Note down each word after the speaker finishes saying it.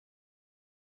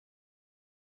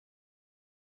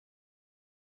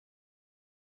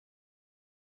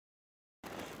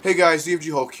Hey guys,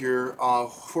 DFG Hulk here.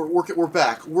 We're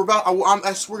back.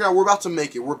 I swear to God, we're about to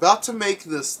make it. We're about to make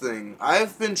this thing. I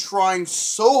have been trying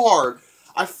so hard.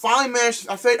 I finally managed.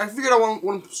 I figured out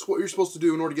what you're supposed to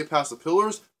do in order to get past the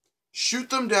pillars. Shoot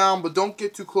them down, but don't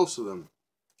get too close to them.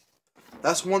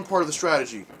 That's one part of the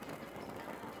strategy.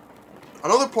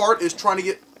 Another part is trying to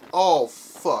get. Oh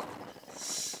fuck!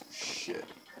 Shit!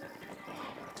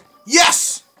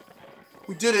 Yes!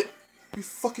 We did it. We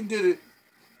fucking did it.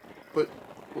 But.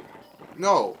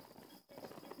 No.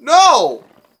 No!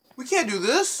 We can't do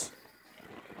this!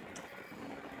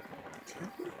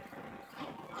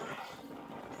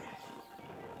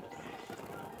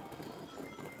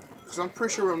 Because I'm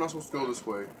pretty sure I'm not supposed to go this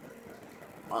way.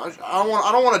 I don't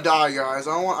want to die, guys.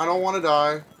 I don't want to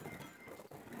die.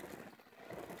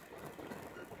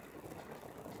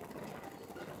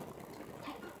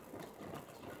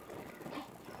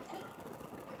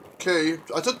 Okay,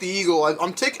 I took the eagle.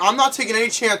 I'm not taking any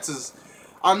chances.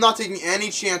 I'm not taking any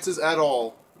chances at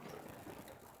all.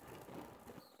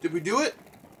 Did we do it?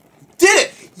 Did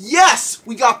it! Yes!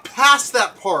 We got past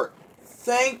that part.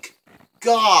 Thank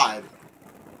God.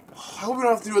 I hope we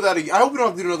don't have to do that again. I hope we don't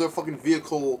have to do another fucking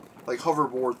vehicle, like,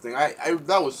 hoverboard thing.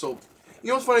 That was so... You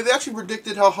know what's funny? They actually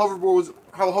predicted how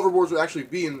hoverboards would actually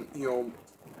be in, you know,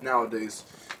 nowadays.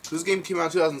 So this game came out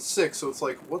in 2006, so it's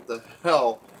like, what the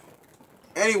hell?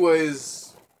 Anyways...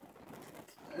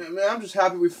 Man, I'm just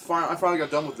happy I finally got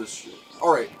done with this shit.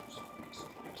 Alright.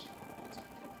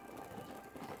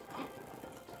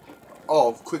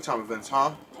 Oh, quick time events,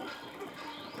 huh?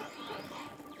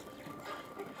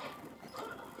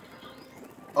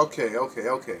 Okay.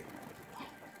 Okay.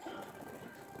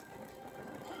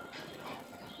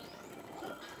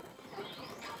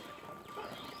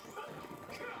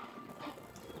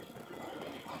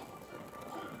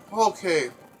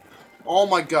 Oh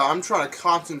my God, I'm trying to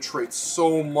concentrate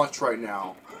so much right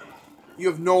now. You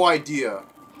have no idea.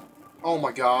 Oh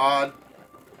my God.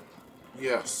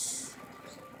 Yes.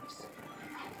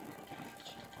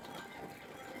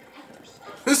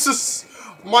 This is...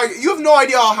 You have no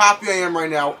idea how happy I am right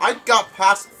now. I got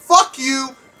past... Fuck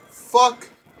you! Fuck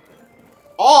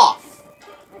off!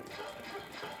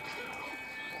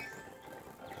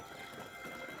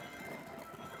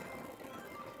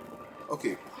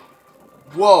 Okay.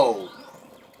 Whoa.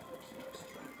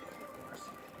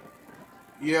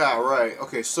 Yeah, right.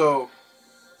 Okay, so...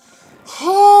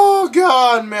 Oh,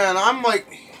 God, man. I'm like...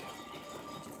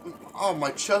 Oh, my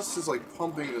chest is, like,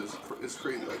 pumping is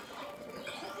crazy. Like,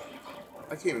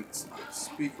 I can't even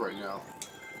speak right now.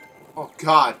 Oh,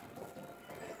 God.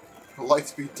 The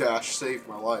Lightspeed dash saved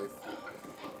my life.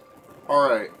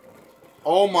 Alright.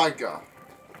 Oh, my God.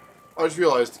 I just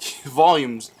realized the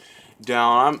volume's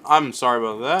down. I'm sorry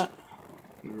about that.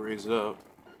 Let me raise it up.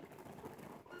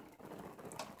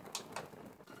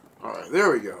 Alright, there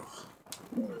we go.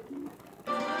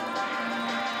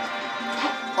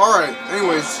 Alright,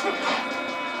 anyways.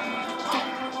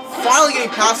 Finally getting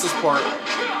past this part.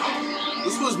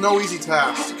 This was no easy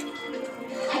task.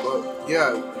 But,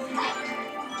 yeah.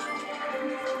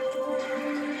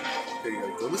 Okay, you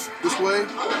gotta go this way.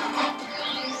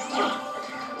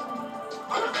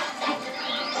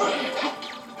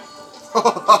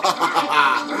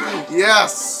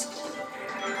 Yes!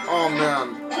 Oh,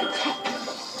 man.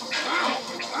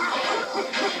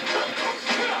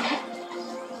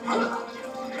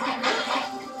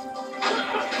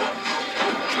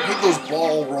 I hate those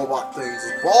ball robot things.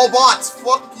 Ball bots!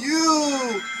 Fuck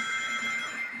you!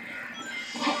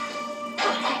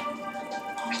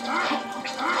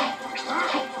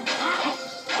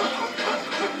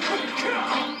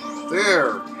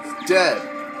 There. It's dead.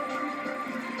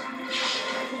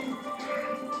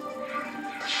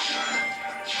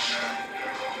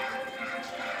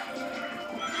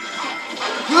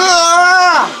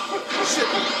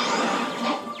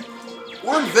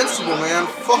 We're invincible, man.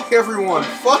 Fuck everyone.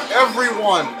 Fuck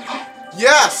everyone.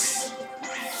 Yes.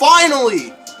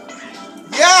 Finally.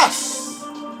 Yes.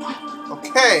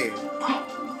 Okay.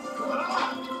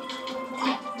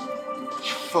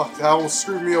 Fuck, that almost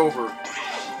screwed me over.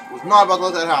 Was not about to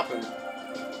let that happen.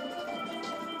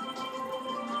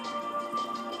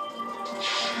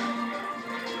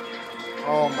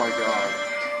 Oh my God.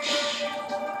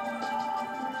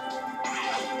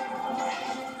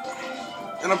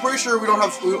 And I'm pretty sure we don't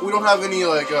have any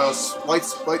like not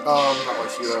lights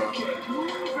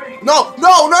No!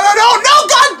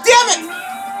 God damn it!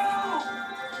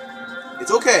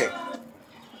 It's okay.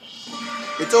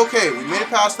 It's okay. We made it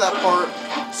past that part,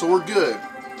 so we're good.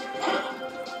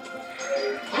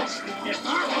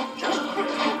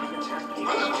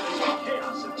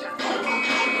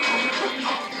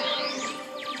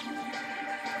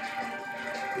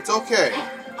 okay.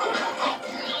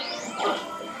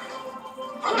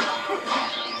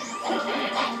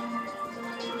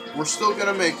 We're still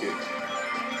gonna make it.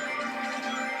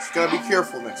 Just gotta be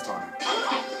careful next time.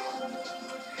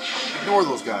 Ignore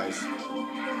those guys.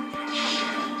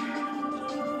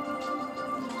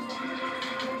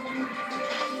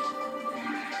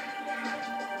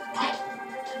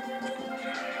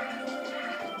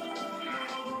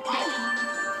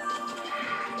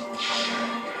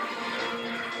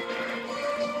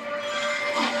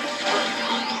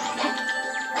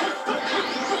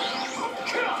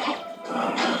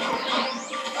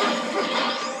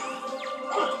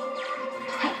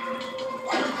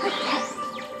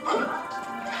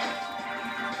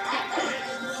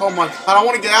 Oh my god, I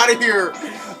want to get out of here!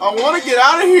 I want to get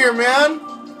out of here, man!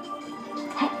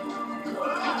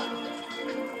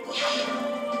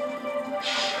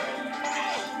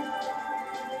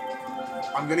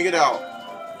 I'm gonna get out.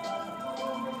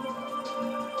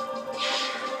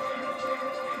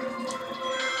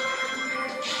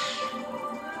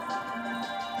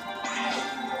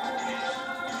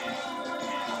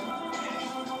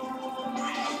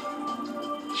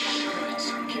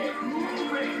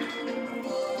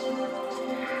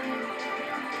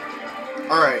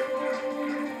 Alright.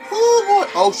 Oh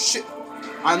boy! Oh shit!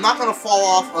 I'm not gonna fall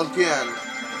off again.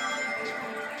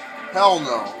 Hell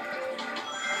no.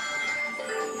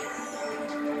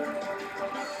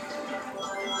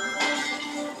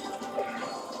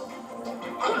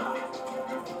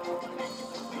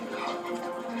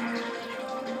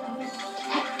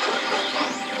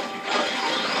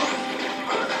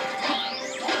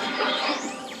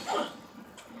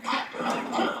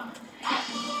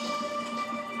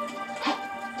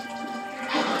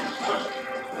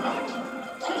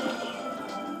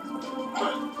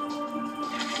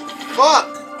 Fuck!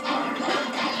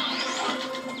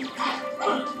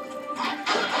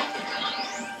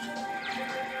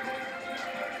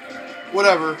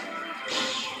 Whatever.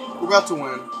 We're about to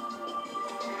win.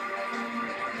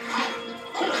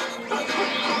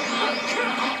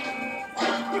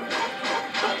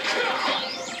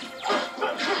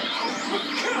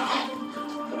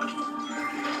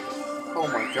 Oh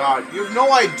my god. You have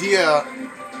no idea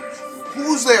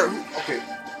who's there. Okay.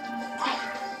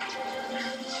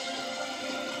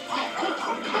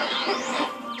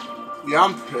 Yeah,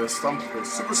 I'm pissed. I'm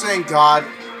pissed. Super Saiyan God.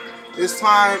 It's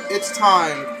time. It's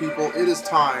time, people. It is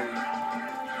time.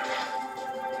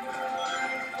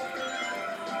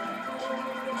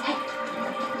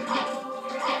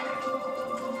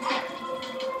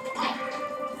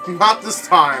 Not this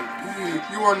time.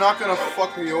 You are not gonna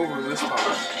fuck me over this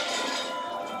time.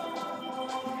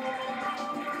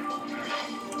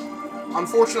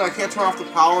 Unfortunately, I can't turn off the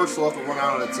power, so I'll have to run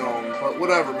out on its own. But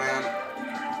whatever, man.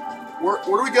 Where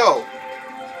do we go?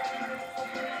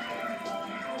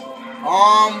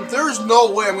 There's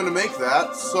no way I'm gonna make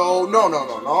that. So, no.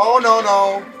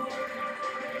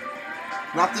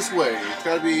 Not this way. It's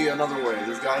gotta be another way.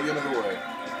 There's gotta be another way.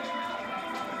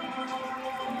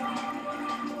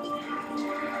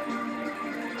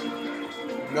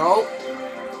 No.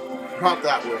 Not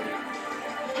that way.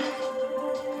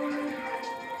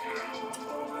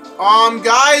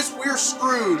 Guys, we're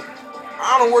screwed.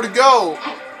 I don't know where to go.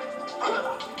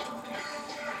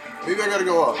 Maybe I gotta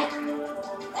go up.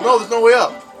 No, there's no way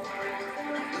up.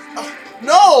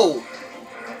 No!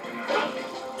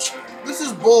 This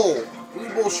is bull. This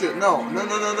is bullshit. No.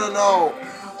 No!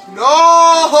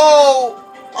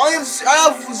 I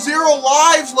have 0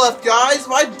 lives left, guys.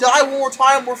 If I die one more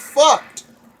time, we're fucked.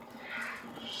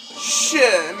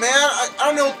 Shit, man. I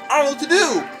don't know what to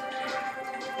do.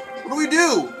 What do we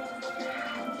do?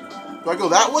 Do I go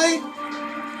that way?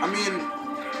 I mean,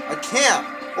 I can't.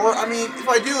 Or, I mean, if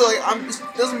I do, like,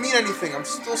 it doesn't mean anything. I'm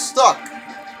still stuck.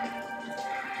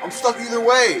 I'm stuck either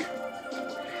way.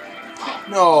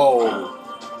 No.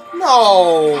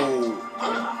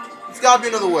 There's gotta be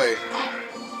another way.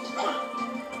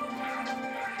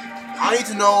 I need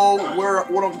to know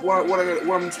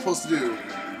what I'm supposed to do.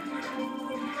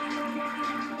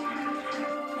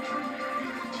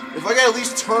 If I can at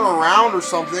least turn around or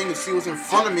something and see what's in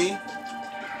front of me.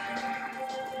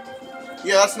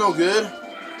 Yeah, that's no good.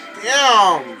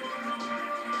 Damn!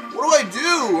 What do I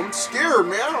do? I'm scared,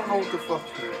 man. I don't know what the fuck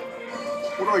to do.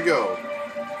 Where do I go?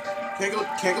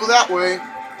 Can't go that way.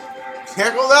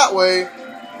 Can't go that way.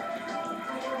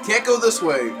 Can't go this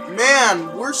way.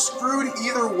 Man, we're screwed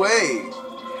either way.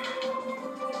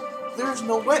 There's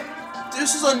no way.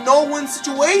 This is a no-win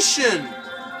situation.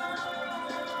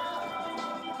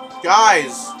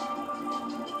 Guys.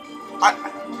 I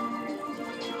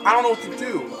don't know what to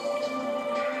do.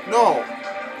 No.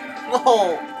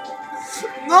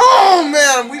 No,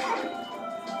 man!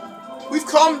 We've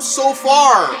come so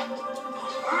far!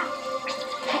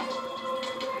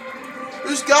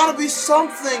 There's gotta be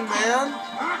something, man!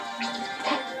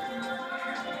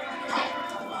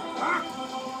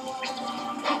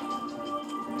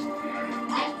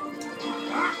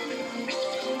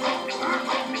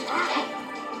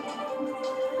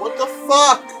 What the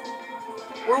fuck?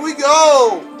 Where do we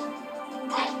go?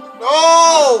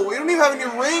 No! We don't even have any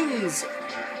rings!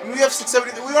 I mean, we have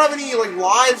 670. We don't have any, like,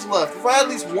 lives left. If I had at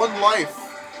least one life,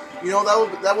 you know, that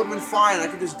would have been fine. I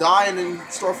could just die and then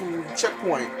start from the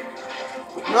checkpoint.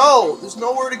 But no! There's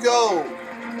nowhere to go!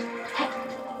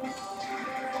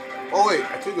 Oh, wait.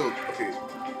 I could go... Okay.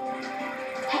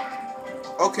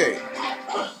 Okay.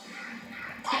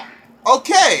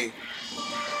 Okay!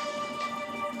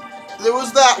 There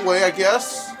was that way, I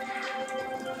guess.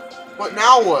 But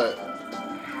now what?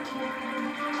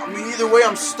 I mean, either way,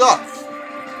 I'm stuck.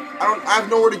 I have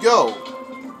nowhere to go.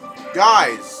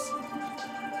 Guys.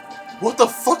 What the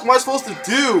fuck am I supposed to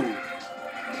do?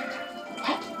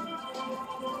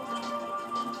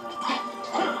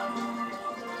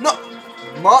 No.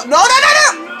 No!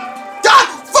 God!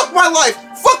 Fuck my life!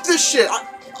 Fuck this shit!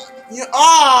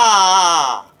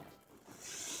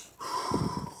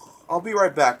 I'll be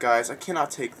right back, guys. I cannot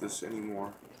take this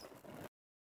anymore.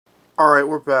 Alright,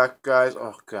 we're back, guys.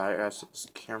 Oh, God, I gotta set this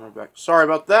camera back. Sorry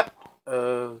about that.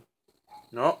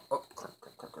 No. Oh,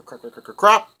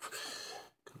 crap.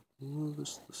 Move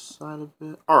this to the side a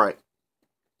bit. Alright.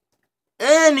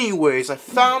 Anyways, I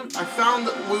found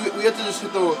that we have to just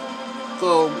hit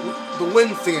the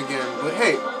wind thing again. But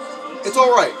hey, it's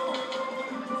alright.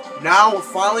 Now we're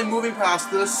finally moving past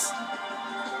this.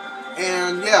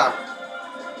 And yeah.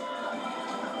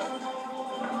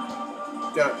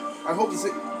 Got it. I hope this...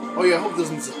 Oh yeah, I hope it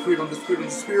doesn't disappear. Don't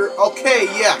disappear. Okay,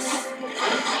 yes.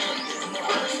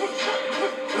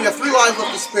 We have 3 lives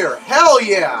left to spare. Hell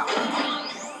yeah!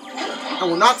 And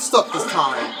we're not stuck this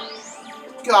time.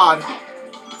 God.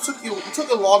 It took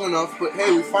it long enough, but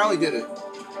hey, we finally did it.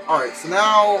 Alright, so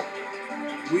now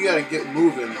we gotta get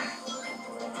moving.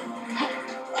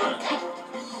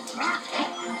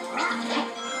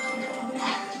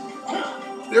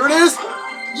 There it is!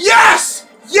 Yes!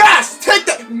 Yes! Take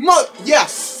that!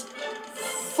 Yes!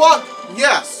 Fuck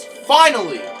yes!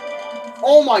 Finally!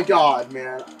 Oh my god,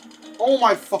 man. Oh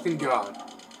my fucking god.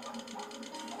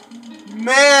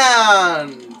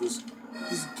 Man! This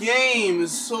game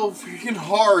is so freaking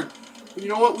hard. But you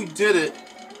know what? We did it.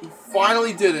 We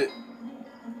finally did it.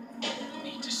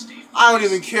 I don't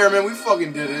even care, man. We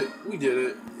fucking did it. We did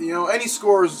it. You know, any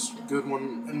score is a good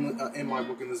one in my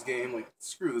book in this game. Like,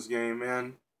 screw this game,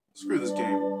 man. Screw this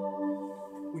game.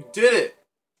 We did it.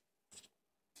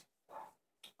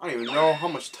 I don't even know how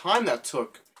much time that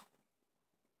took.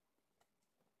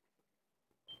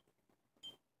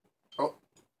 Oh.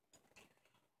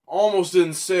 Almost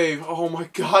didn't save. Oh my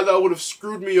god, that would have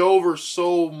screwed me over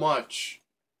so much.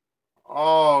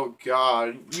 Oh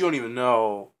god, you don't even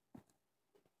know.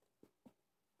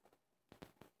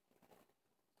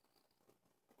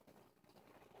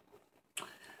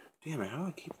 Damn it, how do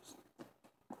I keep this?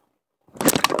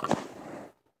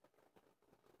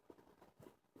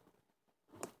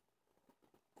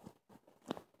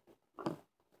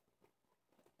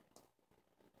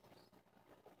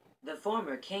 The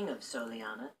former king of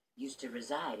Soliana used to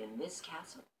reside in this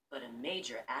castle, but a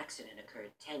major accident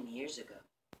occurred 10 years ago,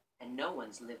 and no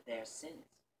one's lived there since.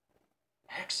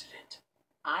 Accident?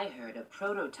 I heard a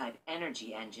prototype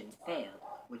energy engine failed,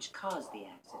 which caused the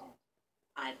accident.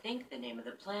 I think the name of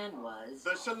the plan was...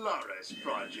 The Solaris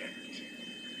Project.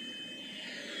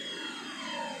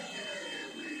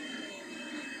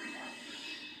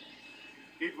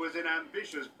 It was an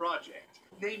ambitious project,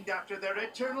 named after their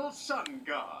eternal sun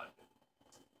god.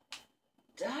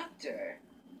 Doctor?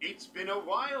 It's been a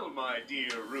while, my dear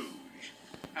Rouge.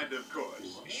 And of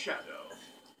course, Shadow.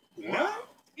 What? Now,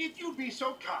 if you'd be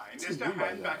so kind as to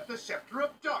hand back the Scepter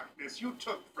of Darkness you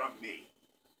took from me.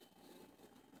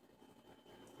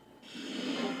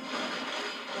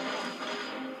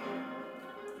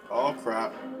 Oh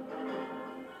crap.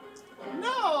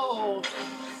 No!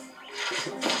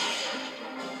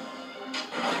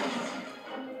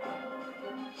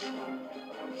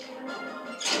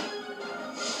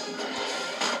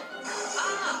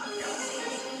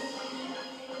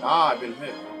 Ah, I've been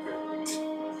hit. Okay.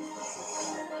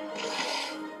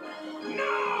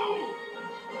 No!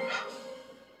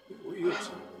 What are you up to?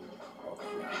 Oh,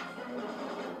 crap.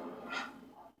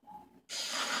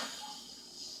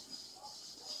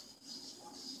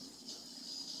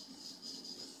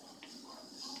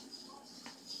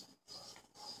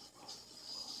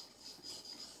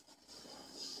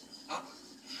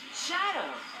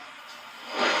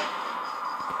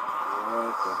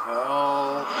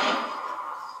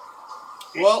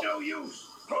 Well, it's no use.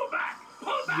 Pull back.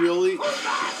 Pull back. Really? Pull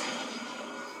back.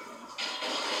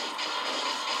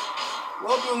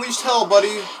 Well, you unleashed hell,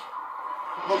 buddy.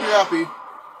 Hope you're happy.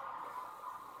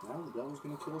 Now the devil's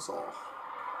gonna kill us all.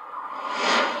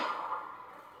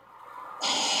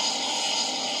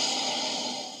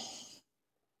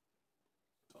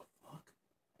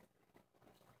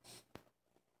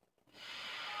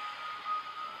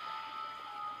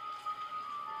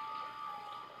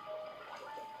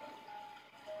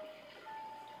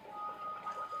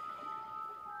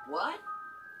 What?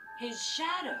 His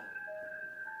shadow.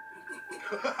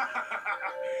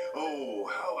 Oh,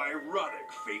 how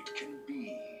ironic fate can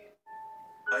be.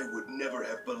 I would never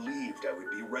have believed I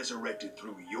would be resurrected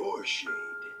through your shade.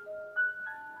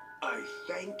 I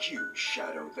thank you,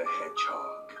 Shadow the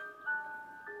Hedgehog.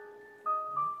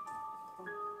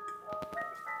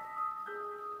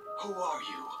 Who are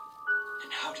you?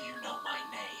 And how do you know my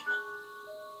name?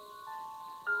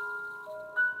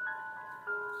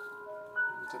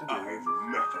 I'm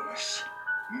Mephiles.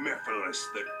 Mephiles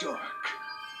the Dark.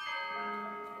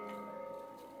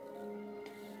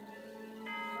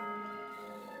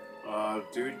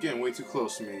 Dude, getting way too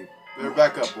close to me. Better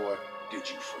back up, boy. Did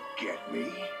you forget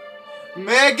me?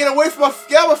 Man, get away from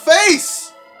get out of my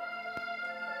face!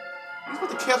 He's about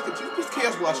to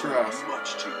chaos blast your ass.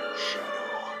 Much to you, Shadow.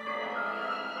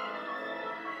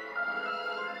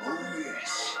 Oh,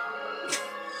 yes.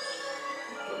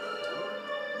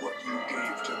 What you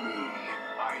gave to me,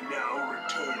 I now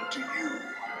return to you.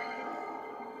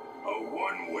 A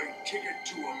one-way ticket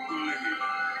to oblivion.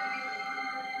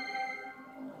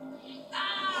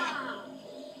 Ah!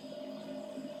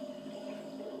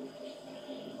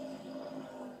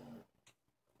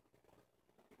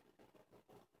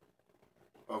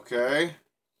 Okay.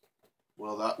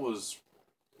 Well, that was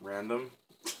random.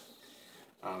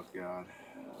 Oh God,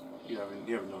 you have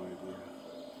no idea.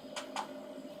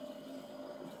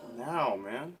 Now,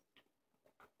 man.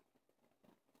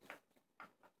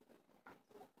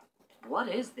 What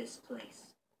is this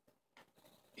place?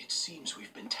 It seems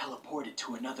we've been teleported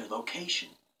to another location.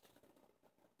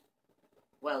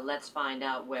 Well, let's find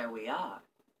out where we are.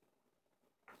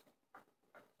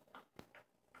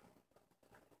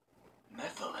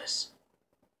 Mephiles.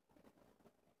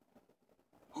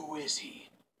 Who is he?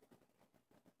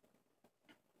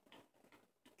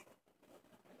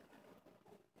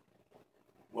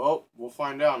 Well, we'll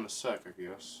find out in a sec, I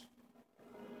guess.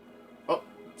 Oh,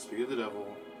 speak of the devil,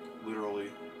 literally.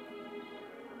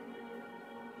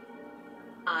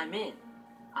 I'm in.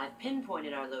 I've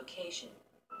pinpointed our location.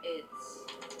 It's...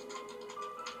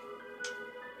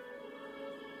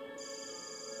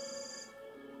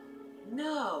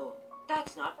 No,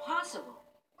 that's not possible.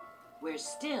 We're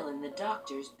still in the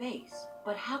doctor's base,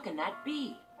 but how can that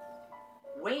be?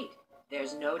 Wait,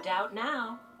 there's no doubt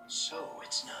now. So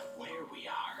it's not where we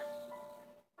are.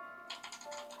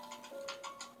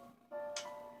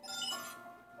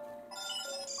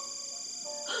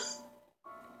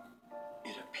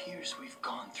 It appears we've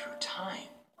gone through time,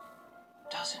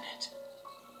 doesn't it?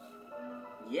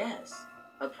 Yes,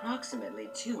 approximately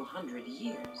 200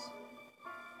 years.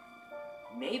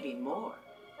 Maybe more,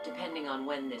 depending on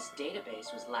when this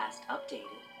database was last updated.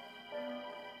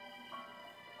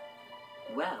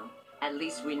 Well, at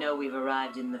least we know we've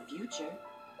arrived in the future.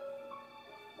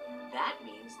 That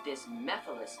means this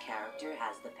Mephiles character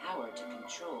has the power to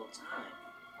control time.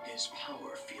 His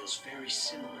power feels very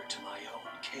similar to my own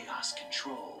chaos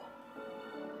control.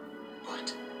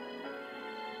 But...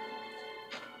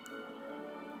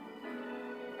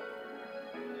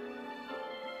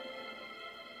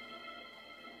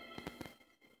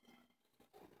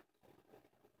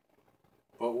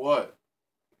 But what?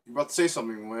 You're about to say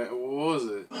something. What was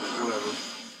it? Whatever.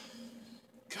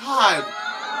 God!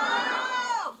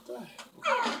 What the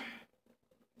heck?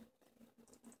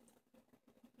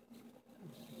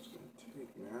 What's it gonna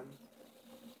take, man?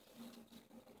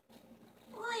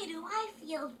 Boy, do I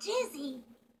feel dizzy.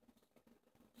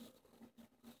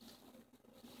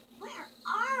 Where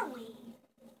are we?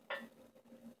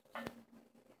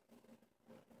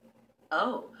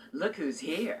 Oh, look who's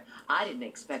here. I didn't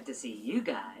expect to see you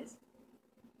guys.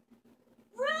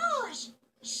 Rouge!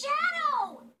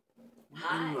 Shadow!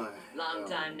 Hi, Oh my long God.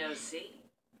 time no see.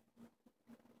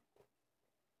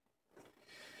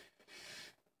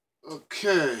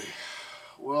 Okay.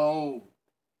 Well,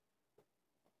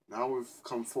 now we've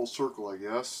come full circle, I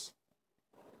guess.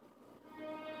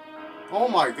 Oh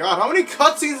my God, how many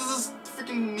cutscenes does this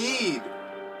freaking need?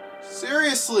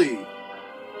 Seriously.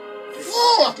 this is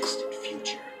Fuck! a distant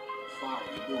future, far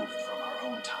removed from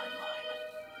our own timeline.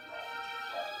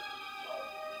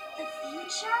 The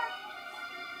future?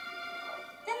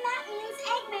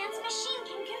 Eggman's machine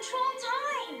can control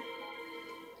time.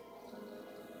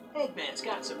 Eggman's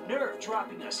got some nerve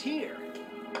dropping us here.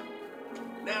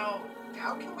 Now,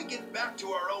 how can we get back to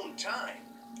our own time?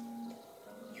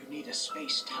 You need a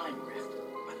space-time rift,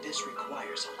 but this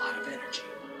requires a lot of energy.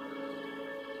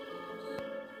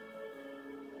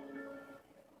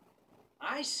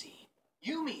 I see.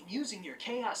 You mean using your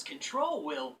chaos control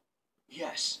will...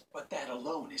 Yes, but that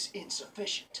alone is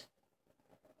insufficient.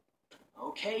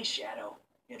 Okay, Shadow.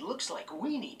 It looks like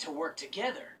we need to work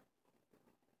together.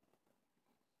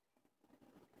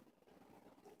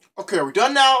 Okay, are we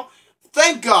done now?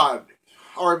 Thank God!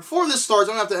 Alright, before this starts,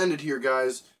 I'm gonna have to end it here,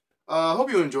 guys.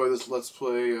 Hope you enjoy this Let's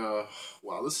Play.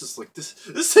 Wow, this is like, this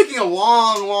is taking a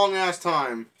long ass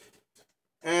time.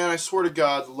 And I swear to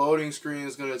God, the loading screen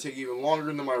is gonna take even longer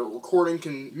than my recording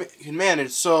can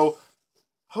manage. So,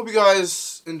 hope you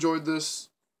guys enjoyed this.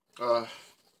 I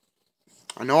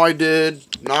know I did.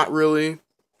 Not really.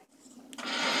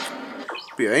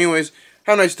 But yeah, anyways,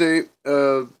 have a nice day.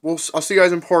 I'll see you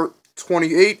guys in part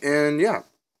 28, and yeah,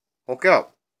 Hulk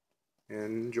out.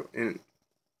 And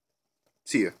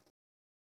see ya.